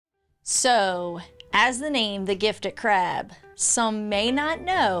So, as the name, the Gifted Crab, some may not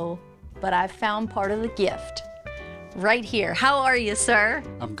know, but I've found part of the gift right here. How are you, sir?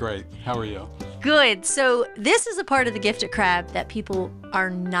 I'm great. How are you? Good. So this is a part of the Gifted Crab that people are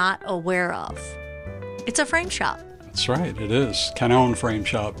not aware of. It's a frame shop. That's right, it is. Ken Allen Frame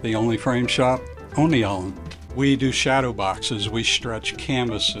Shop, the only frame shop on the island. We do shadow boxes, we stretch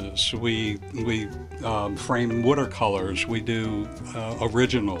canvases, we frame watercolors, we do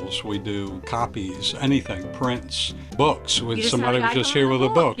originals, we do copies, anything, prints, books. Somebody was just here with a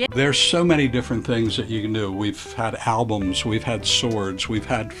book. Yeah. There's so many different things that you can do. We've had albums, we've had swords, we've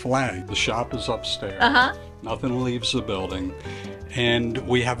had flags. The shop is upstairs. Nothing leaves the building. And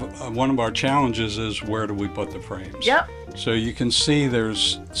we have, one of our challenges is where do we put the frames? Yep. So you can see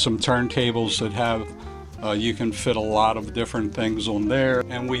there's some turntables that have you can fit a lot of different things on there,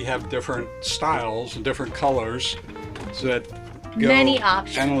 and we have different styles and different colors that go many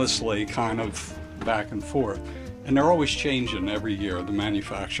options endlessly kind of back and forth. And they're always changing every year, the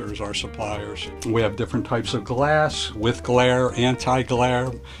manufacturers, our suppliers. We have different types of glass, with glare,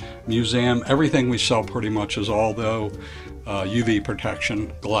 anti-glare, museum. Everything we sell pretty much is all though UV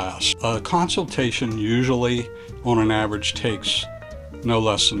protection glass. A consultation usually on an average takes no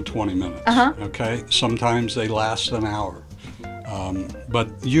less than 20 minutes, okay? Sometimes they last an hour. But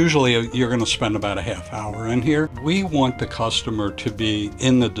usually you're going to spend about a half hour in here. We want the customer to be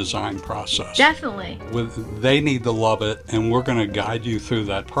in the design process. Definitely. They need to love it, and we're going to guide you through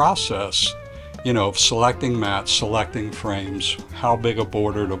that process, you know, of selecting mats, selecting frames, how big a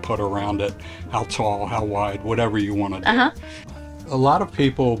border to put around it, how tall, how wide, whatever you want to do. A lot of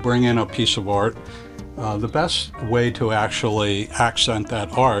people bring in a piece of art. The best way to actually accent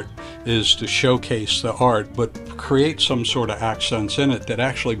that art is to showcase the art, but create some sort of accents in it that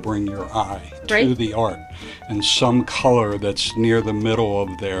actually bring your eye to the art, and some color that's near the middle of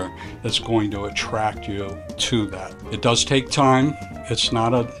there that's going to attract you to that. It does take time. It's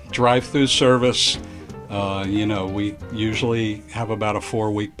not a drive-through service. You know, we usually have about a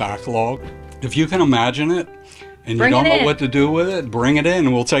 4-week backlog. If you can imagine it, and you don't know what to do with it, bring it in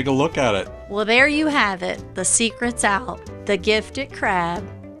and we'll take a look at it. Well, there you have it. The secret's out. The Gifted Crab.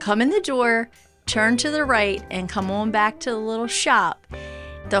 Come in the door, turn to the right, and come on back to the little shop.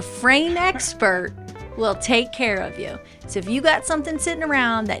 The frame expert will take care of you. So if you got something sitting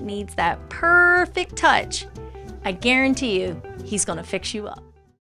around that needs that perfect touch, I guarantee you he's going to fix you up.